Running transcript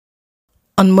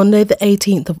On Monday the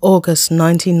 18th of August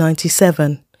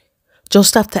 1997,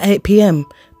 just after 8 p.m,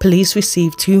 police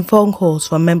received 2 phone calls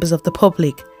from members of the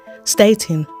public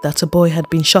stating that a boy had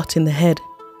been shot in the head.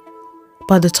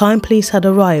 By the time police had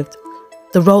arrived,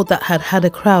 the road that had had a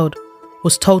crowd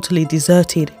was totally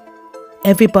deserted.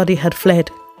 Everybody had fled.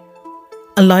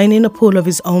 And lying in a pool of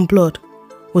his own blood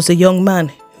was a young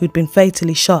man who'd been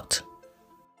fatally shot.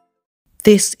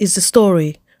 This is the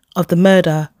story of the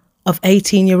murder of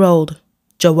 18-year-old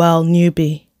Joel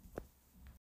Nubie.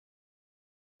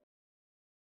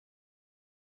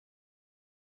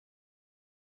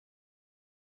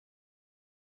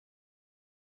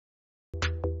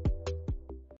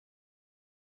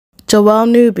 Joel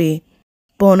Nubie,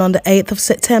 born on the 8th of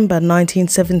September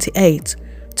 1978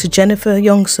 to Jennifer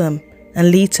Youngsom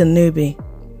and Leighton Nubie.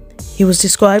 He was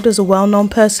described as a well-known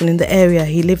person in the area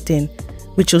he lived in,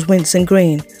 which was Winson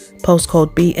Green,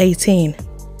 postcode B18,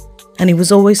 and he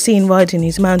was always seen riding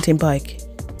his mountain bike.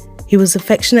 He was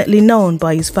affectionately known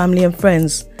by his family and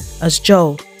friends as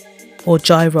Joe or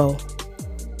Gyro.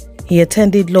 He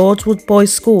attended Lordswood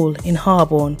Boys School in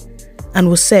Harborne and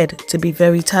was said to be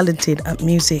very talented at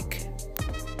music.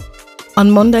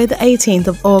 On Monday the 18th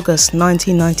of August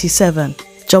 1997,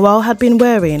 Joel had been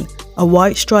wearing a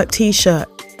white striped t-shirt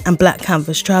and black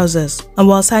canvas trousers, and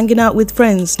whilst hanging out with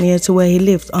friends near to where he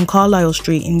lived on Carlisle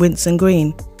Street in Winson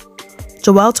Green,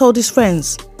 Joel told his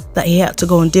friends that he had to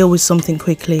go and deal with something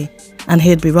quickly and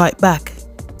he'd be right back.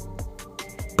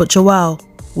 But Joel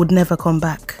would never come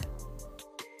back.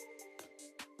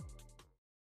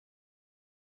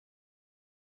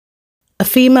 A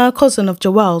female cousin of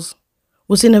Joel's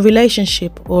was in a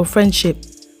relationship or a friendship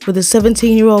with a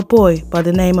 17-year-old boy by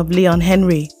the name of Leon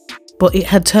Henry, but it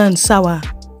had turned sour.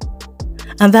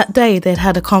 And that day they'd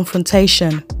had a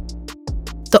confrontation.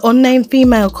 The unnamed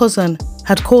female cousin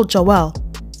had called Joel,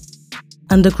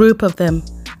 and a group of them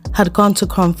had gone to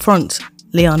confront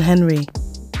Leon Henry.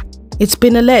 It's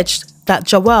been alleged that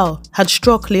Joel had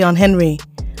struck Leon Henry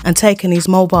and taken his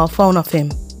mobile phone off him.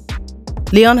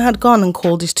 Leon had gone and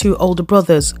called his 2 older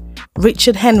brothers,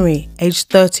 Richard Henry, aged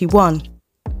 31,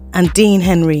 and Dean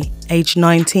Henry, aged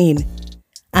 19,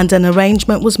 and an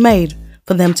arrangement was made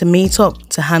for them to meet up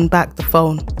to hand back the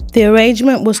phone. The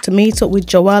arrangement was to meet up with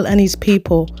Joel and his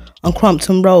people on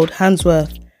Crompton Road,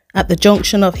 Handsworth, at the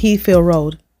junction of Heathfield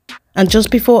Road, and just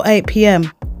before 8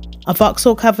 p.m, a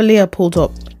Vauxhall Cavalier pulled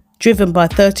up, driven by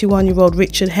 31-year-old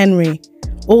Richard Henry,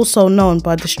 also known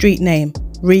by the street name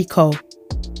Riko.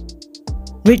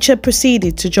 Richard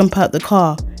proceeded to jump out the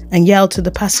car and yelled to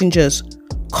the passengers,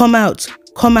 come out,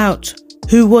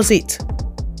 who was it?"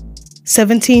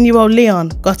 17-year-old Leon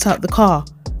got out the car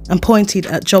and pointed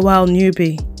at Joel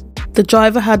Nubie. The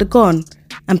driver had a gun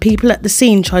and people at the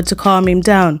scene tried to calm him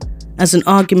down as an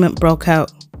argument broke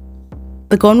out.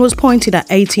 The gun was pointed at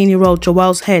 18-year-old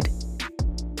Joel's head.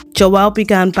 Joel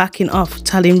began backing off,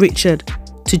 telling Richard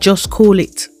to just cool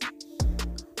it.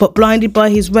 But blinded by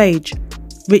his rage,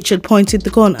 Richard pointed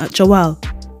the gun at Joel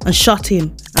and shot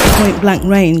him at point-blank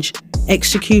range,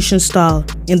 execution style,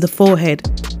 in the forehead,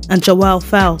 and Joel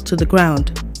fell to the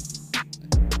ground.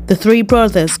 The 3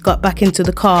 brothers got back into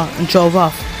the car and drove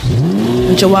off,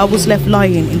 and Joel was left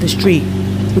lying in the street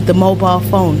with the mobile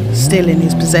phone still in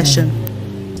his possession.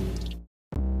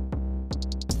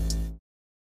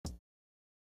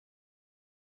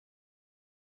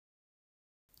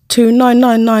 Two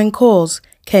 999 calls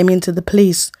came into the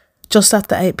police just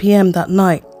after 8 p.m. that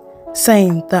night,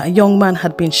 saying that a young man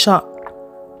had been shot,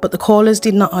 but the callers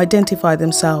did not identify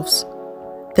themselves.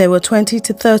 There were 20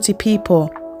 to 30 people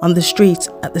on the street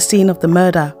at the scene of the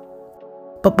murder,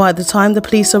 but by the time the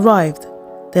police arrived,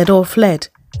 they'd all fled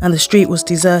and the street was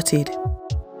deserted.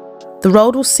 The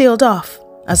road was sealed off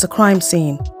as a crime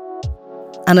scene,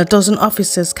 and a dozen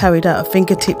officers carried out a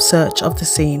fingertip search of the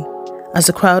scene as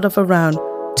a crowd of around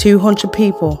 200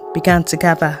 people began to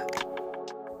gather.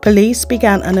 Police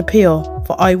began an appeal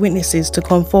for eyewitnesses to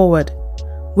come forward,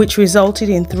 which resulted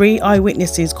in 3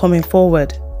 eyewitnesses coming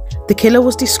forward. The killer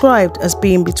was described as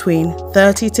being between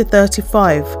 30 to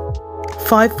 35,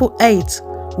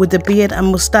 5'8", with a beard and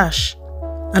moustache,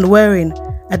 and wearing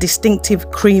a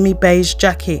distinctive creamy beige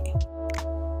jacket.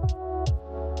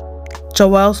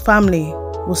 Joel's family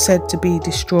was said to be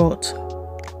distraught.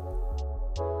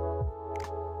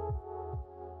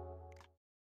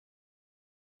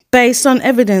 Based on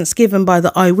evidence given by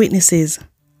the eyewitnesses,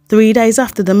 3 days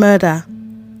after the murder,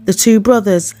 the 2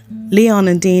 brothers, Leon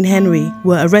and Dean Henry,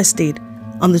 were arrested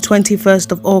on the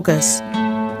 21st of August,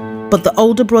 but the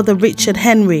older brother Richard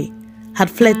Henry had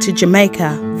fled to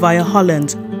Jamaica via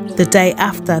Holland the day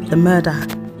after the murder.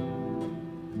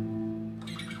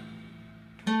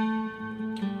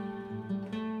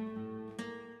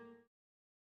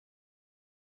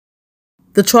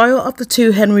 The trial of the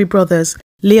two Henry brothers,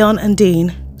 Leon and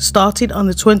Dean, started on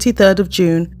the 23rd of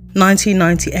June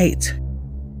 1998.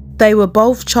 They were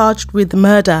both charged with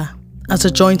murder as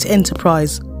a joint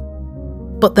enterprise,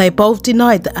 but they both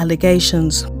denied the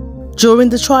allegations. During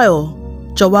the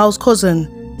trial, Joel's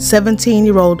cousin,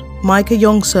 17-year-old Micah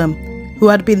Youngsom, who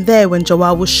had been there when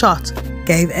Joel was shot,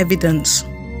 gave evidence.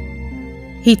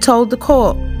 He told the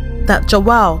court that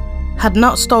Joel had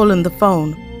not stolen the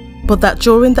phone, but that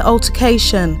during the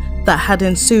altercation that had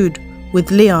ensued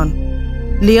with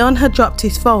Leon had dropped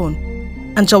his phone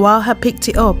and Joel had picked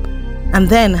it up and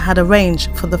then had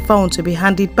arranged for the phone to be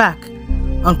handed back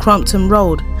on Crompton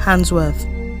Road, Handsworth,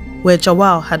 where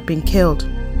Joel had been killed.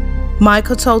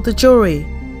 Micah told the jury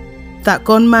that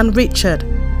gunman Richard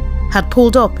had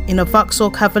pulled up in a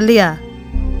Vauxhall Cavalier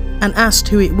and asked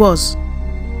who it was.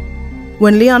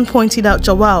 When Leon pointed out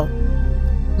Joel,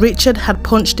 Richard had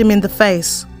punched him in the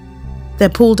face,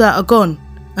 then pulled out a gun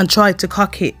and tried to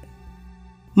cock it.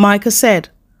 Micah said,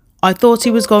 "I thought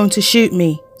he was going to shoot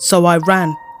me, so I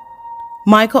ran."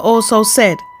 Micah also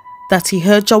said that he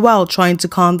heard Joel trying to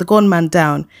calm the gunman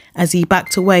down as he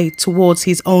backed away towards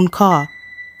his own car,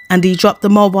 and he dropped the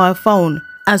mobile phone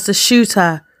as the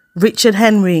shooter, Richard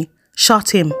Henry, shot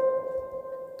him.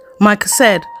 Micah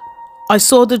said, "I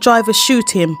saw the driver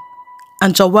shoot him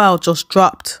and Joel just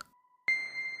dropped."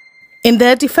 In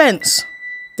their defense,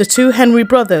 the two Henry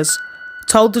brothers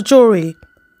told the jury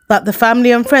that the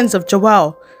family and friends of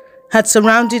Joel had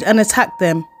surrounded and attacked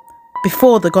them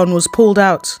before the gun was pulled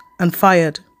out and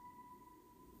fired.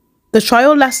 The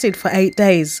trial lasted for 8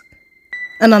 days,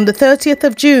 and on the 30th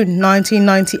of June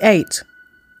 1998,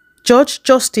 Judge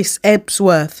Justice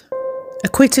Ebsworth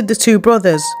acquitted the two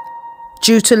brothers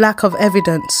due to lack of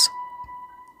evidence.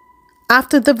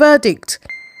 After the verdict,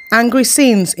 angry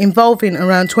scenes involving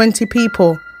around 20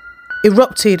 people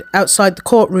erupted outside the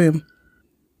courtroom,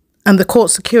 and the court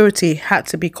security had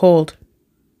to be called.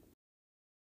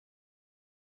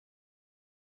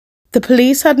 The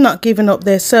police had not given up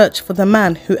their search for the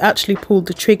man who actually pulled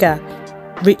the trigger,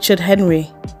 Richard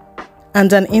Henry,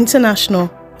 and an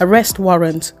international arrest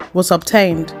warrant was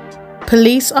obtained.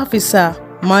 Police officer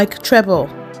Mike Treble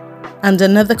and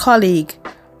another colleague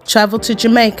travelled to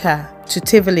Jamaica to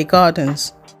Tivoli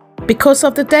Gardens. Because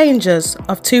of the dangers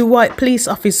of two white police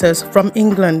officers from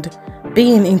England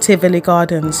being in Tivoli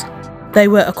Gardens, they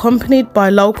were accompanied by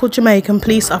local Jamaican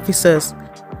police officers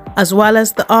as well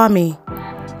as the army,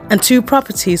 and two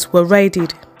properties were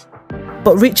raided.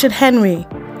 But Richard Henry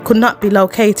could not be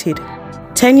located.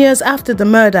 10 years after the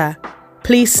murder,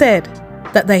 police said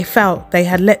that they felt they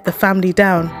had let the family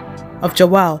down of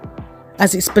Joel,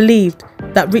 as it's believed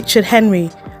that Richard Henry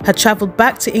had travelled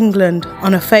back to England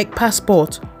on a fake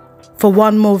passport for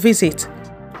one more visit,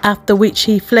 after which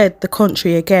he fled the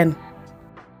country again.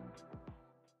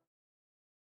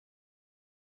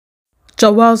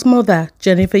 Joel's mother,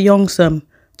 Jennifer Youngsom,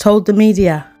 told the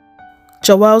media,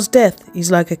 "Joel's death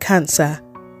is like a cancer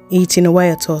eating away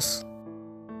at us."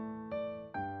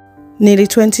 Nearly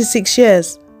 26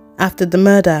 years after the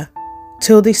murder,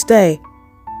 till this day,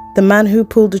 the man who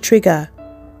pulled the trigger,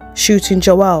 shooting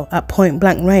Joel at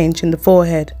point-blank range in the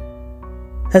forehead,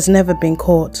 has never been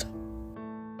caught.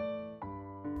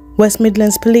 West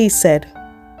Midlands police said,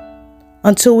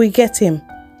 "Until we get him,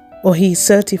 or he is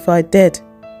certified dead,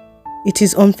 it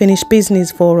is unfinished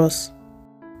business for us."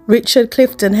 Richard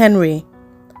Clifton Henry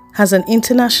has an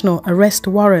international arrest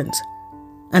warrant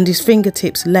and his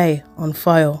fingertips lay on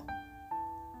file.